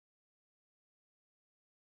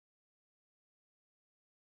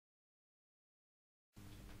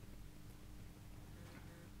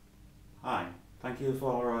Thank you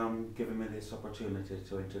for giving me this opportunity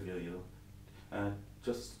to interview you.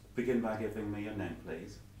 Just begin by giving me your name,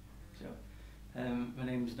 please. Sure. My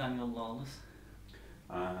name is Daniel Lawless.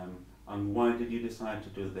 And why did you decide to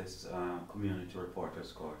do this community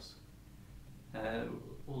reporters course?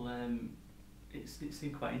 It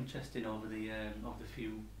seemed quite interesting over the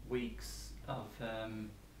few weeks of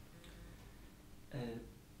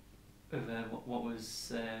what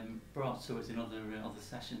was brought to us in other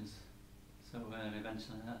sessions. So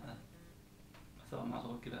eventually, I thought I might as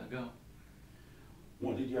well give it a go.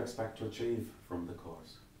 What did you expect to achieve from the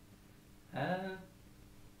course? I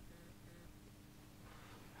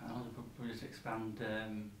don't know, probably just expand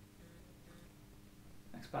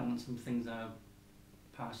on some things I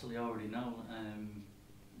partially already know.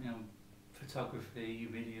 You know, photography,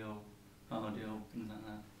 video, audio, things like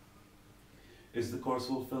that. Is the course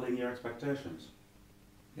fulfilling your expectations?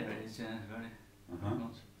 Yeah, it is. Yeah, very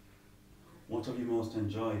much. What have you most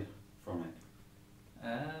enjoyed from it?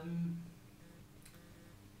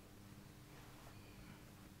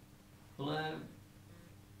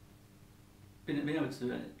 Being able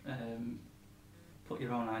to put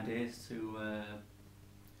your own ideas to a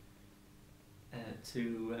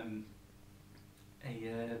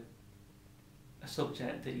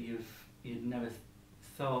subject that you'd never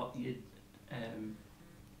thought you'd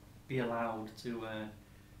be allowed to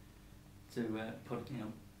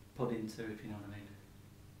put into, if you know what I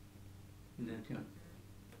mean.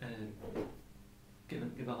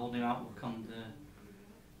 Give a whole new outlook on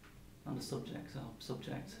the subject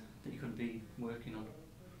that you could be working on.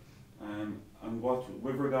 And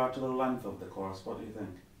with regard to the length of the course, what do you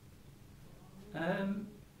think?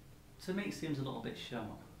 To me, it seems a little bit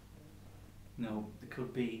short. You know, it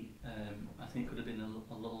could be. I think it could have been a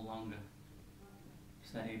little longer.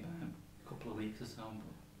 Say about a couple of weeks or so.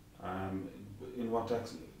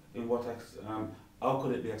 How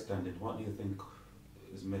could it be extended? What do you think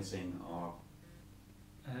is missing, or?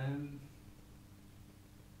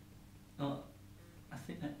 Well, I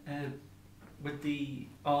think with the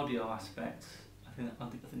audio aspect, I think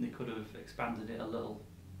they could have expanded it a little.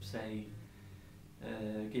 Say,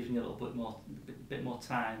 giving you a little bit more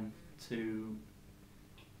time to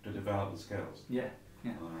develop the skills. Yeah.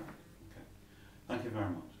 Yeah. All right. Okay. Thank you very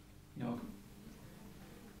much. You're welcome.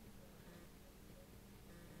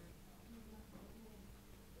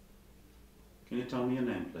 Can you tell me your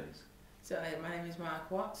name, please? So my name is Mark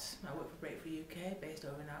Watts. I work for Breakthrough UK, based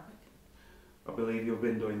over in Albert. I believe you've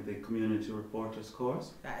been doing the community reporters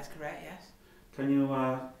course. That is correct, yes. Can you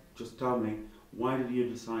just tell me, why did you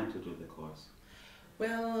decide to do the course?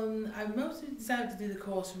 Well, I mostly decided to do the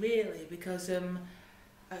course really because at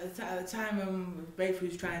the time Breakthrough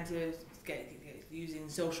was trying to get using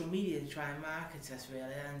social media to try and market us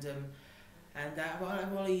really, and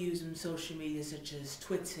I've only used social media such as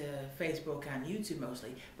Twitter, Facebook and YouTube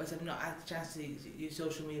mostly, but I've not had the chance to use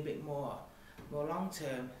social media a bit more long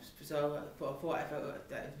term. So I thought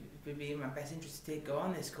that it would be in my best interest to go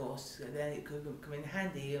on this course, then it could come in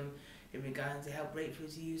handy in regards to help Breakthrough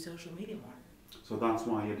to use social media more. So that's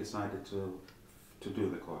why you decided to do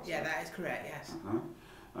the course? Yeah, that is correct, yes.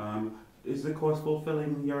 Is the course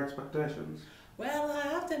fulfilling your expectations? Well, I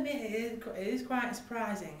have to admit it is quite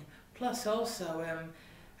surprising. Plus also,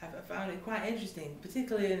 I found it quite interesting,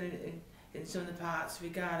 particularly in some of the parts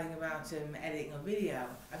regarding about editing a video.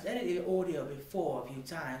 I've edited audio before a few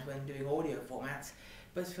times when doing audio formats,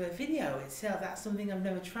 but for video itself, that's something I've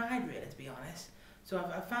never tried really, to be honest. So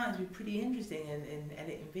I've found it to be pretty interesting in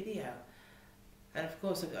editing video. And of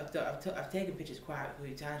course, I've taken pictures quite a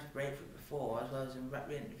few times for Breakthrough before, as well as in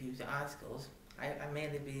written reviews and articles. I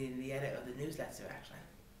mainly been the editor of the newsletter, actually.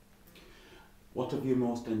 What have you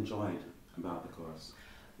most enjoyed about the course?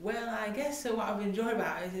 Well, I guess what I've enjoyed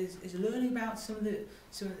about it is learning about some of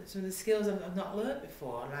the skills I've not learnt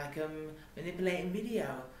before, like manipulating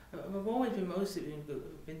video. I've always been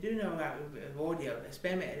doing a lot of audio,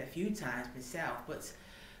 experimented a few times myself,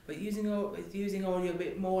 but using audio a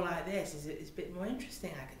bit more like this is a bit more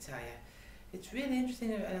interesting, I can tell you. It's really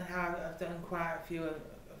interesting how I've done quite a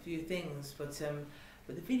few things, but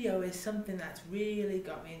the video is something that's really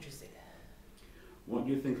got me interested. What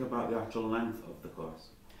do you think about the actual length of the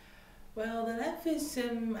course? Well, the length is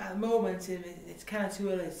at the moment it's kind of too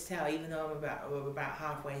early to tell, even though we're about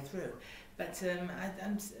halfway through. But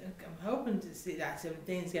I'm hoping to see that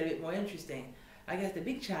things get a bit more interesting. I guess the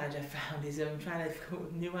big challenge I found is trying to come up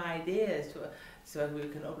with new ideas so we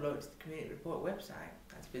can upload to the Community Report website.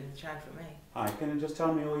 That's been the challenge for me. Hi, can you just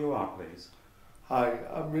tell me who you are, please? Hi,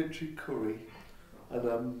 I'm Richard Curry, and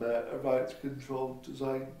I'm a Rights Control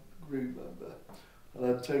Design Group member, and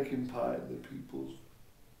I'm taking part in the People's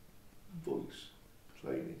Voice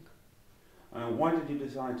training. Why did you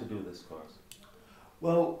decide to do this course?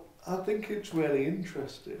 Well, I think it's really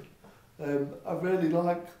interesting. I really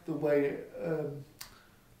like the way it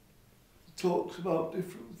talks about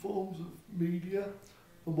different forms of media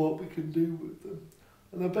and what we can do with them.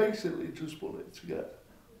 And I basically just wanted to get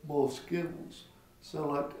more skills. So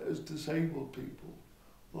like as disabled people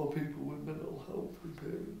or people with mental health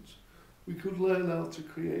impairments, we could learn how to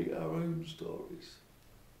create our own stories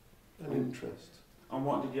and interests. And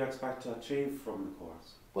what did you expect to achieve from the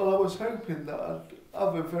course? Well, I was hoping that I'd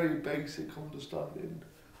have a very basic understanding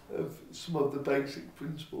of some of the basic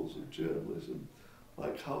principles of journalism,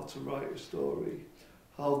 like how to write a story,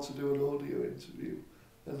 how to do an audio interview,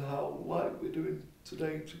 and how, like we're doing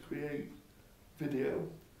today, to create video.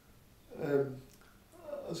 I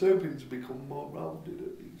was hoping to become more rounded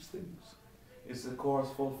at these things. Is the course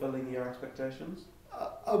fulfilling your expectations?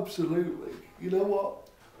 Absolutely. You know what?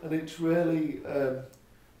 And it's really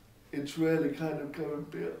kind of going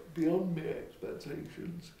beyond my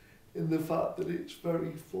expectations in the fact that it's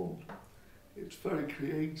very fun. It's very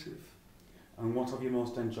creative. And what have you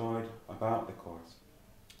most enjoyed about the course?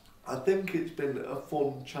 I think it's been a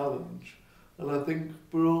fun challenge, and I think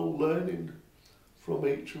we're all learning from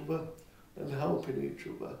each other and helping each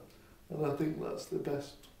other, and I think that's the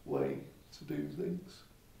best way to do things.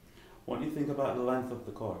 What do you think about the length of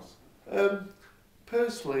the course?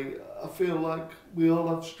 Personally, I feel like we all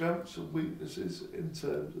have strengths and weaknesses in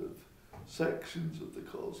terms of sections of the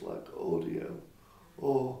course, like audio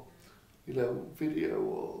or, video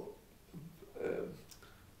or,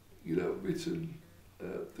 written,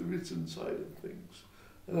 the written side of things.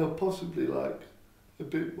 And I'd possibly like a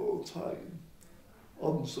bit more time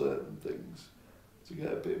on certain things to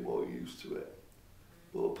get a bit more used to it.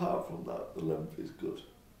 But apart from that, the length is good.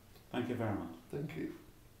 Thank you very much. Thank you.